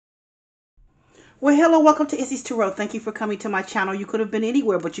Well, hello, welcome to Izzy's Tarot. Thank you for coming to my channel. You could have been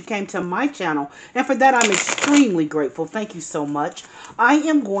anywhere, but you came to my channel. And for that, I'm extremely grateful. Thank you so much. I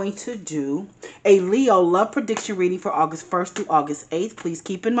am going to do a Leo love prediction reading for August 1st through August 8th. Please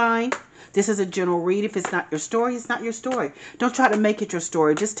keep in mind, this is a general read. If it's not your story, it's not your story. Don't try to make it your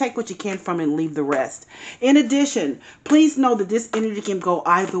story. Just take what you can from it and leave the rest. In addition, please know that this energy can go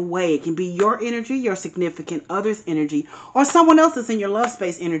either way. It can be your energy, your significant other's energy, or someone else's in your love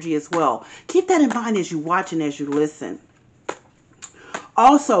space energy as well. Keep that in mind as you watch and as you listen.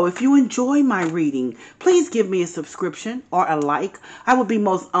 Also, if you enjoy my reading, please give me a subscription or a like. I would be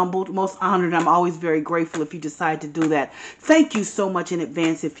most humbled, most honored. I'm always very grateful if you decide to do that. Thank you so much in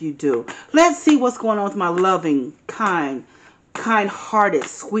advance if you do. Let's see what's going on with my loving, kind-hearted,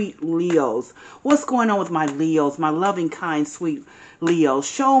 sweet Leos. What's going on with my Leos, my loving, kind, sweet Leos?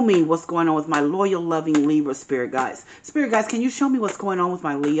 Show me what's going on with my loyal, loving Libra spirit guides. Spirit guides, can you show me what's going on with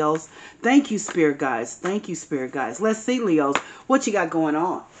my Leos? Thank you, spirit guides. Thank you, spirit guides. Let's see, Leos, what you got going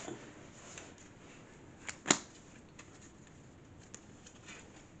on.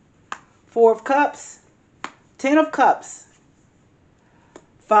 Four of Cups, Ten of Cups,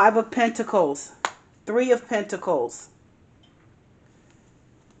 Five of Pentacles, Three of Pentacles,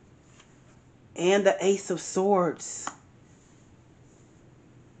 and the Ace of Swords.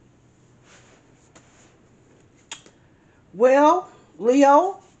 Well,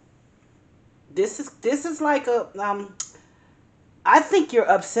 Leo, this is like a I think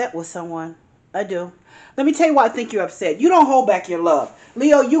you're upset with someone. I do. Let me tell you why I think you're upset. You don't hold back your love.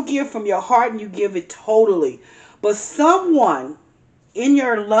 Leo, you give from your heart and you give it totally. But someone in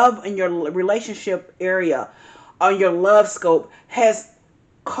your love, in your relationship area, on your love scope, has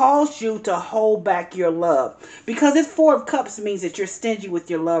caused you to hold back your love. Because this Four of Cups means that you're stingy with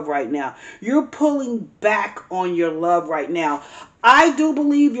your love right now. You're pulling back on your love right now. I do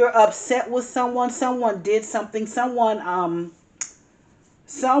believe you're upset with someone. Someone did something. Someone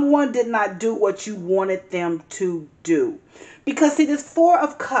did not do what you wanted them to do. Because see, this Four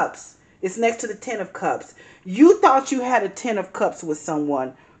of Cups is next to the Ten of Cups. You thought you had a Ten of Cups with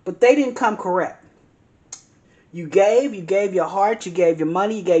someone, but they didn't come correct. You gave your heart, you gave your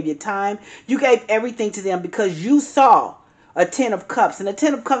money, you gave your time, you gave everything to them because you saw a Ten of Cups. And a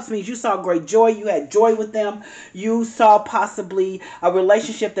Ten of Cups means you saw great joy, you had joy with them, you saw possibly a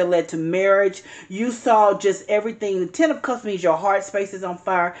relationship that led to marriage, you saw just everything. The Ten of Cups means your heart space is on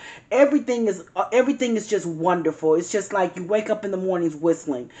fire. Everything is just wonderful. It's just like you wake up in the mornings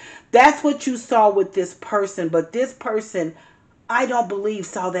whistling. That's what you saw with this person, but this person, I don't believe,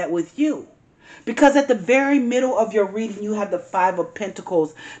 saw that with you. Because at the very middle of your reading, you have the Five of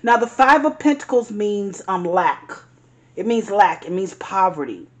Pentacles. Now, the Five of Pentacles means lack. It means lack. It means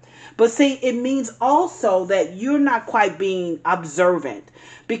poverty. But see, it means also that you're not quite being observant.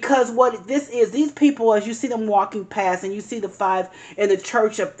 Because what this is, these people, as you see them walking past, and you see the five in the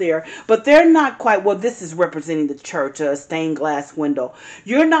church up there, but they're not quite, well, this is representing the church, a stained glass window.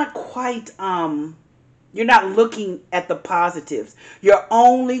 You're not quite, you're not looking at the positives. You're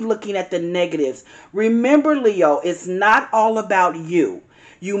only looking at the negatives. Remember, Leo, it's not all about you.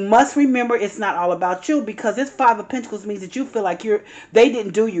 You must remember it's not all about you, because this Five of Pentacles means that you feel like they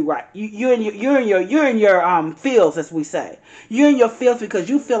didn't do you right. You're in your feels, as we say. You're in your feels because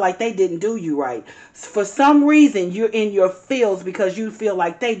you feel like they didn't do you right. For some reason, you're in your feels because you feel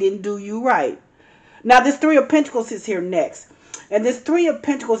like they didn't do you right. Now, this Three of Pentacles is here next. And this Three of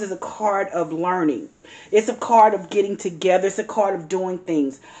Pentacles is a card of learning. It's a card of getting together. It's a card of doing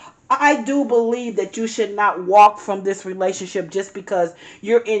things. I do believe that you should not walk from this relationship just because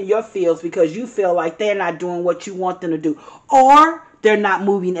you're in your feels, because you feel like they're not doing what you want them to do, or they're not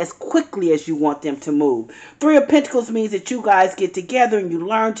moving as quickly as you want them to move. Three of Pentacles means that you guys get together and you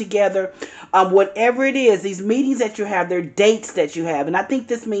learn together. Whatever it is, these meetings that you have, they're dates that you have. And I think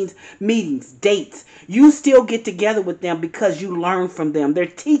this means meetings, dates. You still get together with them because you learn from them. They're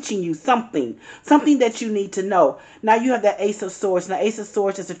teaching you something that you need to know. Now you have that Ace of Swords. Now Ace of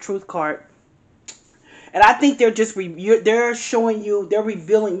Swords is a truth card. And I think they're showing you, they're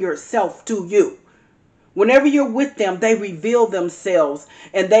revealing yourself to you. Whenever you're with them, they reveal themselves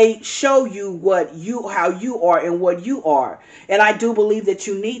and they show you how you are and what you are. And I do believe that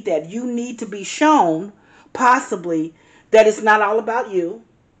you need that. You need to be shown, possibly, that it's not all about you,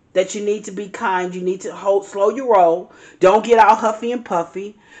 that you need to be kind. You need to slow your roll. Don't get all huffy and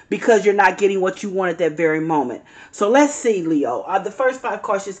puffy because you're not getting what you want at that very moment. So let's see, Leo. The first 5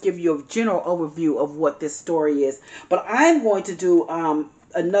 cards just give you a general overview of what this story is. But I'm going to do I'm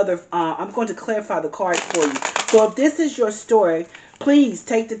going to clarify the cards for you. So if this is your story, Please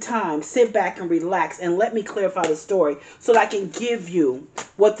take the time, sit back and relax, and let me clarify the story so that I can give you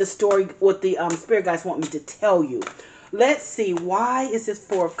what the story, what the spirit guides want me to tell you. Let's see, why is this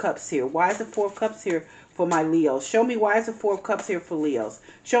Four of Cups here? Why is the Four of Cups here for my Leos? Show me, why is the Four of Cups here for Leos?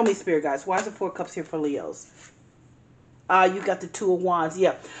 Show me, spirit guides, why is the Four of Cups here for Leos? You got the Two of Wands.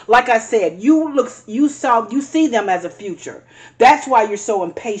 Yeah, like I said, you see them as a future. That's why you're so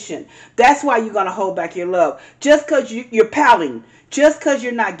impatient. That's why you're gonna hold back your love. Just because you're pouting, just because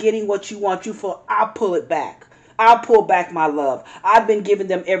you're not getting what you want, you feel, I'll pull it back. I'll pull back my love. I've been giving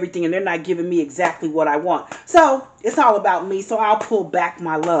them everything and they're not giving me exactly what I want. So it's all about me, so I'll pull back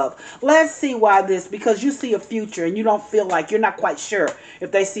my love. Let's see why this, because you see a future and you don't feel like, you're not quite sure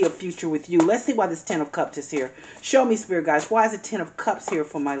if they see a future with you. Let's see why this Ten of Cups is here. Show me, spirit guys, why is the Ten of Cups here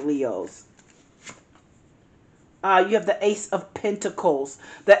for my Leos? You have the Ace of Pentacles.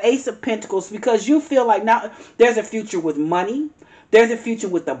 The Ace of Pentacles, because you feel like now there's a future with money. There's a future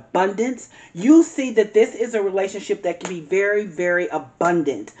with abundance. You see that this is a relationship that can be very, very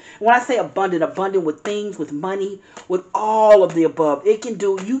abundant. When I say abundant, abundant with things, with money, with all of the above. It can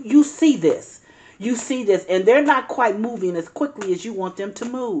do, you see this. You see this, and they're not quite moving as quickly as you want them to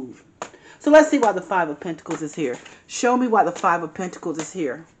move. So let's see why the Five of Pentacles is here. Show me why the Five of Pentacles is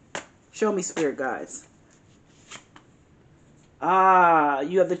here. Show me, spirit guides.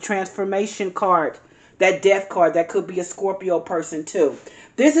 You have the Transformation card. That Death card, that could be a Scorpio person too.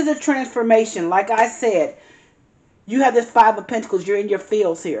 This is a transformation. Like I said, you have this Five of Pentacles. You're in your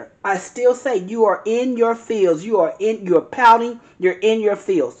fields here. I still say you are in your fields. You're pouting. You're in your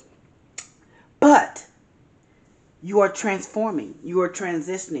fields. But you are transforming. You are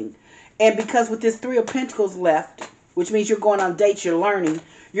transitioning. And because with this Three of Pentacles left, which means you're going on dates, you're learning.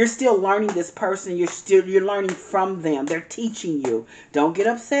 You're still learning this person. You're learning from them. They're teaching you. Don't get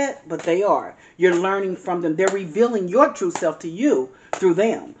upset, but they are. You're learning from them. They're revealing your true self to you through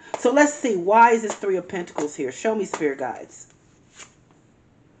them. So let's see. Why is this Three of Pentacles here? Show me, spirit guides.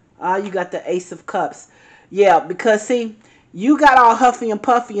 You got the Ace of Cups. Yeah, because see, you got all huffy and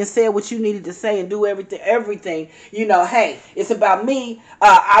puffy and said what you needed to say and do everything. You know, hey, it's about me.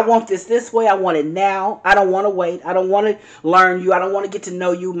 I want this way. I want it now. I don't want to wait. I don't want to learn you. I don't want to get to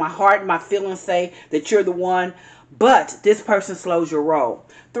know you. My heart and my feelings say that you're the one. But this person slows your roll.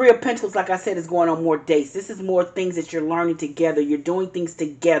 Three of Pentacles, like I said, is going on more dates. This is more things that you're learning together. You're doing things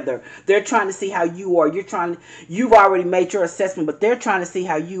together. They're trying to see how you are. You've already made your assessment, but they're trying to see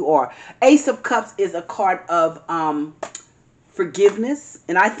how you are. Ace of Cups is a card of forgiveness,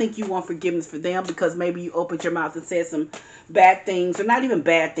 and I think you want forgiveness for them because maybe you opened your mouth and said some bad things, or not even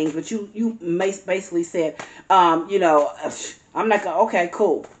bad things, but you basically said, you know, I'm not gonna, okay,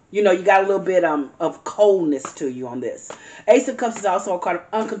 cool. You know, you got a little bit of coldness to you on this. Ace of Cups is also a card of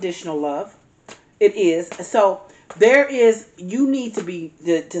unconditional love. It is. So you need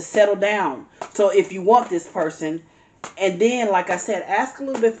to settle down. So if you want this person, and then, like I said, ask a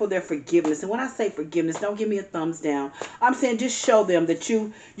little bit for their forgiveness. And when I say forgiveness, don't give me a thumbs down. I'm saying just show them that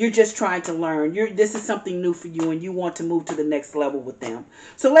you're just trying to learn. This is something new for you, and you want to move to the next level with them.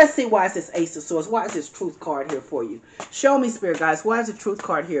 So let's see, why is this Ace of Swords? Why is this Truth card here for you? Show me, spirit guys. Why is the Truth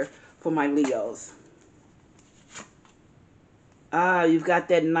card here for my Leos? You've got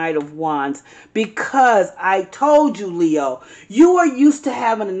that Knight of Wands. Because I told you, Leo, you are used to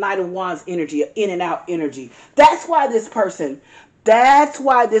having a Knight of Wands energy, in and out energy. That's why this person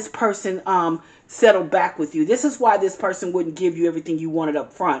settled back with you. This is why this person wouldn't give you everything you wanted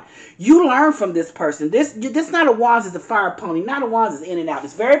up front. You learn from this person. This Knight of Wands is a fire pony. Knight of Wands is in and out.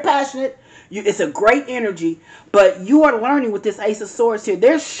 It's very passionate. It's a great energy. But you are learning with this Ace of Swords here.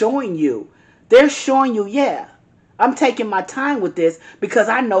 They're showing you, yeah, I'm taking my time with this because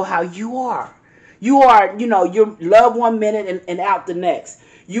I know how you are. You are, you know, you're love one minute and out the next.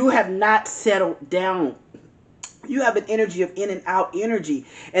 You have not settled down. You have an energy of in and out energy,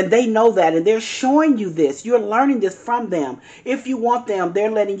 and they know that, and they're showing you this. You're learning this from them. If you want them,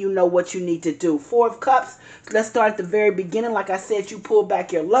 they're letting you know what you need to do. Four of Cups, let's start at the very beginning. Like I said, you pull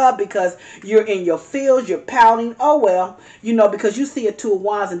back your love because you're in your fields, you're pouting. Oh, well, you know, because you see a Two of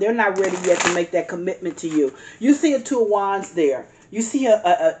Wands, and they're not ready yet to make that commitment to you. You see a Two of Wands there. You see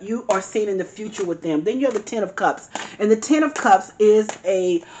you are seen in the future with them. Then you have the Ten of Cups. And the Ten of Cups is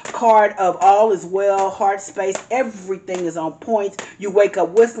a card of all is well, heart space. Everything is on point. You wake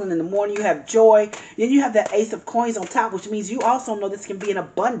up whistling in the morning. You have joy. Then you have the Ace of Coins on top, which means you also know this can be an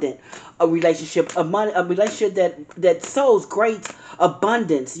abundant relationship. A relationship that sows great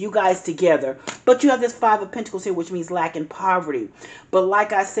abundance. You guys together. But you have this Five of Pentacles here, which means lack and poverty. But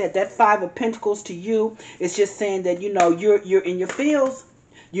like I said, that Five of Pentacles to you is just saying that, you know, you're in your feels.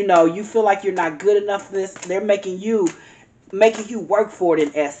 You know, you feel like you're not good enough for this. They're making you making you work for it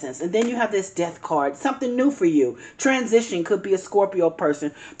in essence. And then you have this death card, something new for you. Transition could be a Scorpio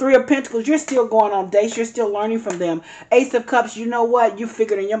person. Three of Pentacles, you're still going on dates, you're still learning from them. Ace of Cups, you know what, you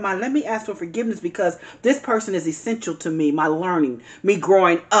figured in your mind, let me ask for forgiveness because this person is essential to me, my learning, me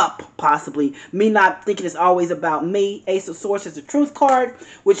growing up, possibly me not thinking it's always about me. Ace of Swords is the truth card,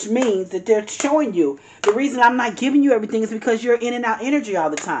 which means that they're showing you the reason I'm not giving you everything is because you're in and out energy all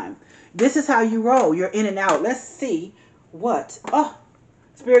the time. This is how you roll, you're in and out. Let's see what? Oh,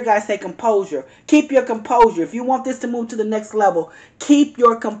 Spirit guys say composure. Keep your composure. If you want this to move to the next level, keep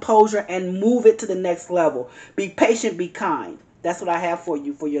your composure and move it to the next level. Be patient, be kind. That's what I have for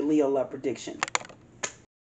you for your Leo love prediction.